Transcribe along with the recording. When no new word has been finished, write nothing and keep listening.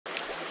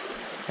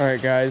All right,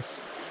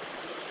 guys.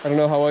 I don't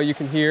know how well you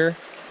can hear.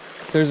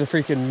 There's a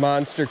freaking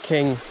monster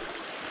king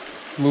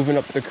moving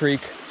up the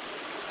creek.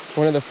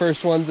 One of the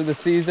first ones of the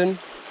season.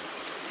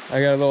 I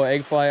got a little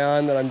egg fly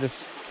on that I'm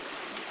just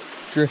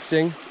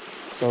drifting.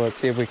 So let's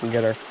see if we can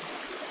get her.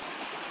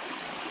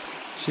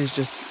 She's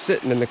just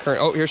sitting in the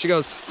current. Oh, here she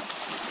goes.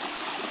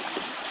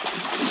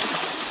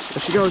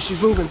 There she goes, she's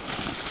moving.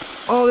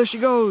 Oh, there she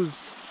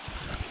goes.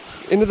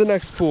 Into the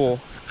next pool.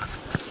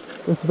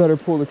 That's a better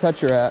pool to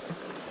catch her at.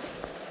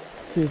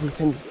 See if we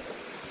can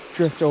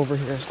drift over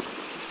here.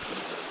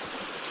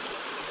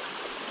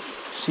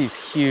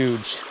 She's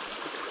huge.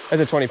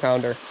 That's a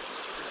 20-pounder.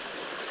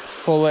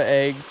 Full of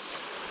eggs,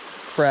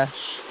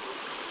 fresh.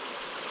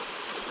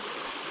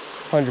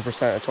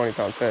 100% a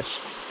 20-pound fish.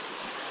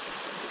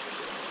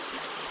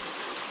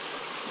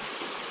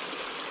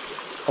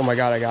 Oh my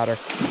God, I got her.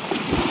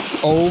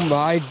 Oh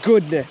my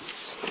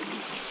goodness.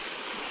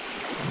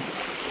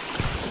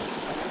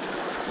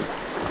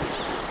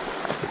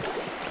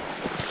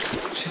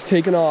 She's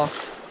taken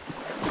off.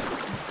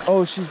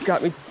 Oh, she's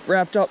got me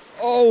wrapped up.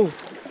 Oh.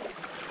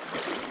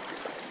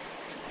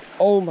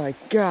 Oh my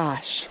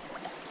gosh.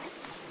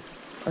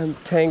 I'm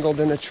tangled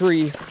in a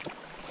tree.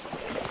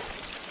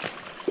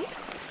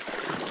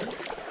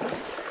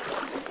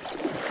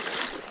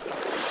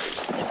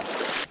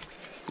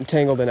 I'm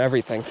tangled in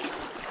everything.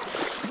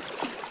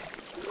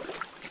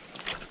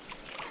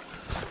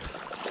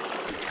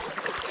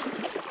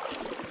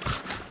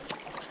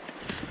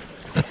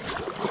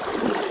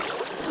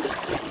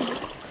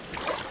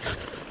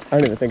 I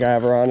don't even think I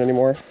have her on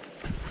anymore.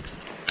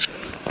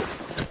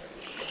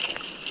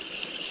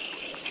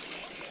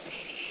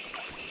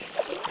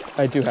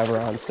 I do have her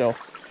on still.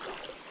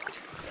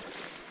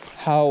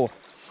 How?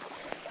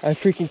 I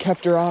freaking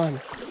kept her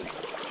on.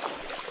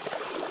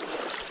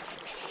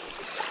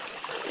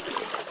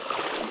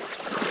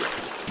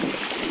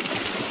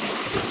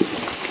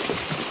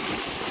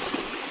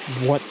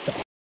 What the?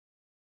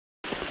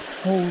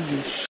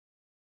 Holy shit.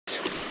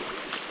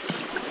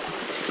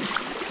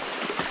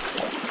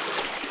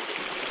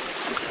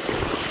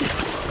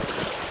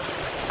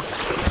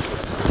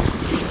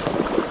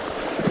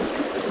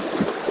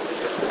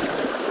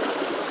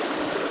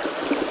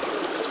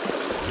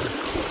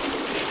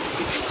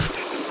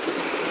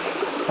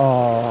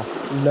 Oh,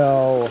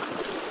 no.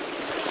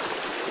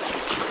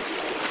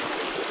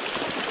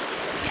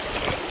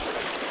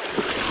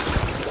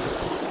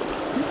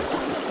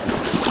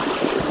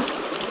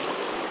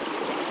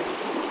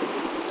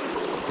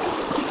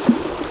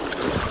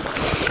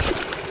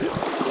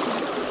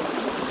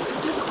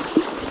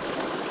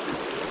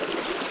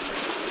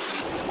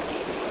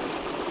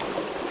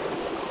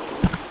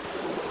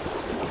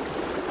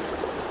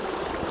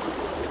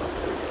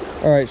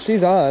 All right,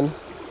 she's on,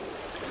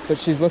 but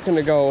she's looking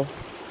to go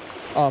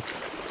up.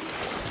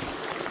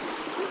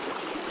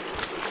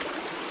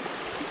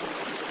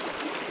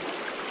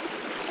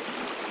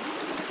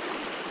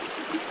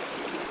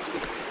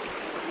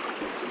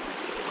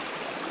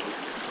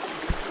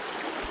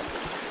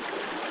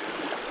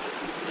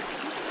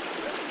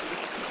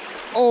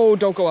 Oh,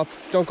 don't go up.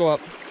 Don't go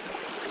up.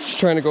 She's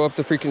trying to go up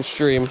the freaking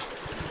stream.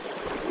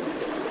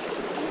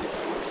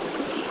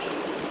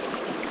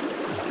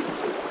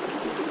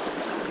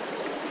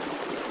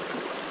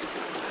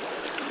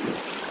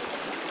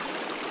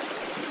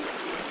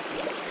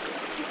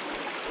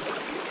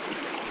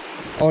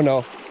 Oh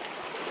no.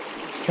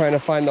 She's trying to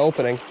find the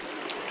opening.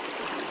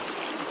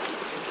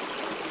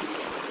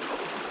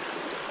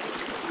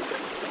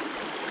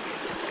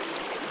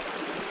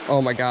 Oh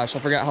my gosh, I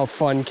forgot how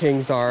fun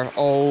kings are.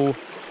 Oh,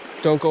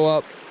 don't go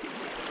up.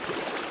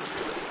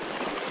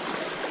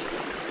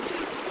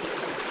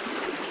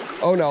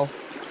 Oh no.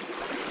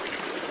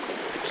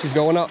 She's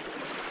going up.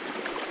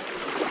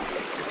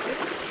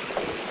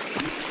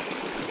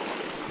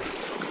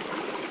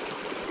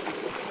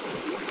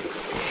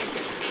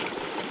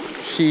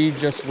 She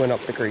just went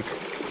up the creek.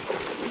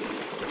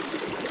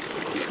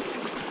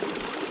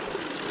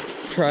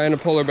 Trying to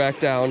pull her back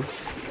down.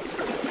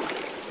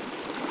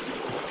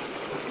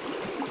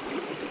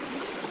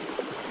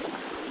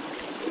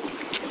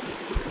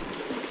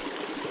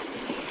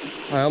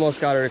 I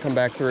almost got her to come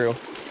back through.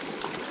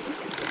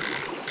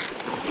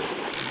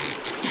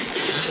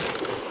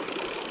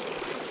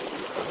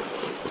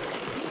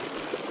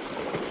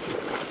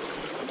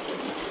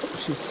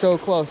 She's so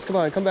close. Come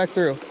on, come back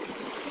through.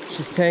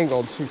 She's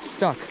tangled. She's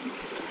stuck.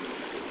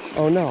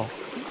 Oh no.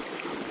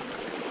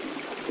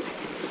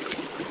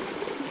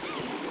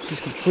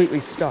 She's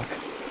completely stuck.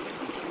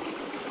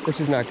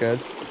 This is not good.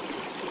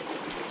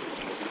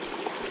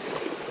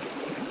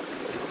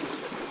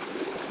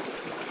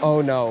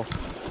 Oh no.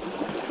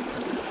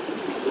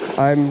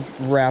 I'm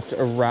wrapped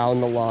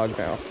around the log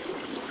now.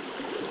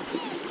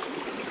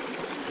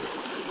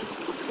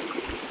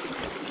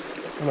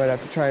 I might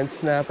have to try and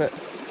snap it.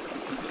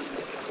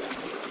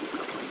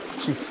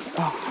 She's,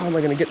 oh, how am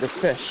I gonna get this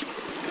fish?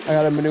 I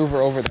gotta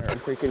maneuver over there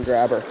and freaking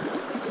grab her.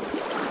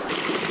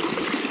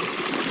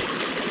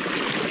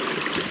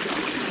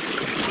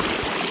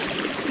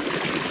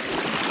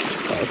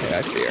 Okay,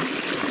 I see her.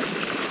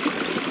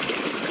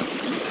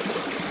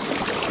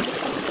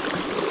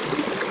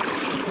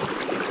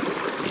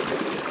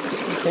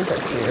 think I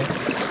see her.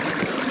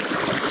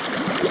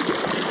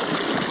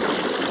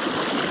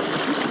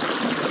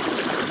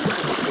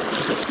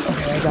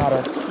 Okay, I got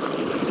her.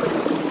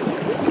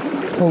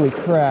 Holy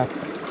crap.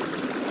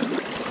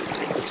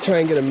 Let's try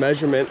and get a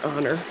measurement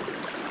on her.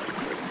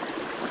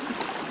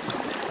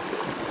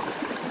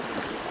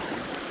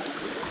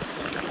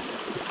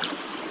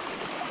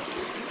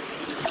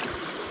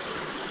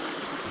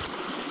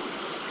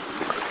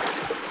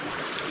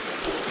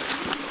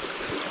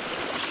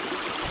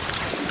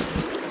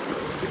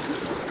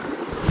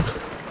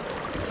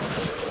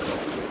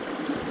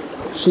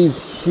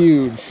 She's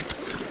huge.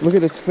 Look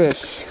at this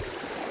fish.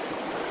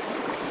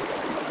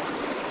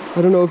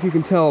 I don't know if you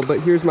can tell,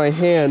 but here's my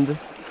hand.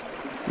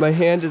 My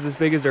hand is as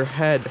big as her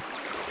head.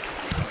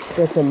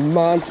 That's a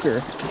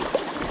monster.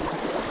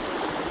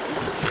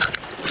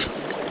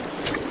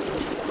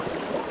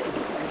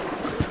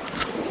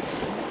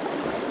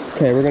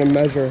 Okay, we're gonna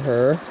measure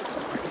her.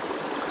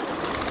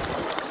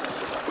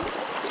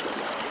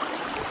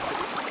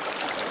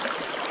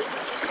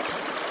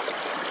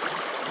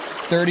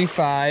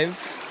 $35.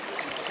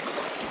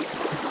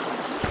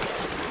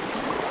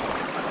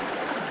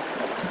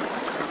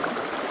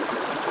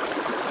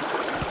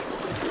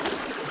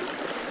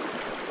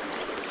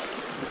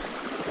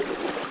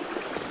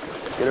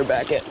 Let's get her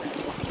back in.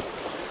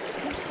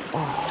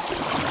 Oh.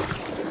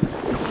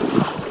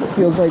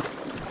 Feels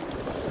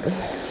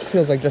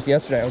like just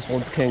yesterday I was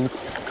holding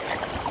kings.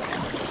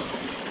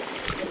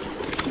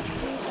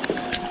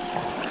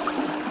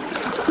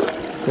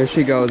 There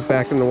she goes,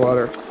 back in the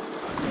water.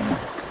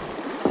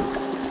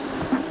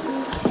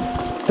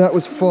 That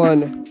was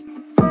fun.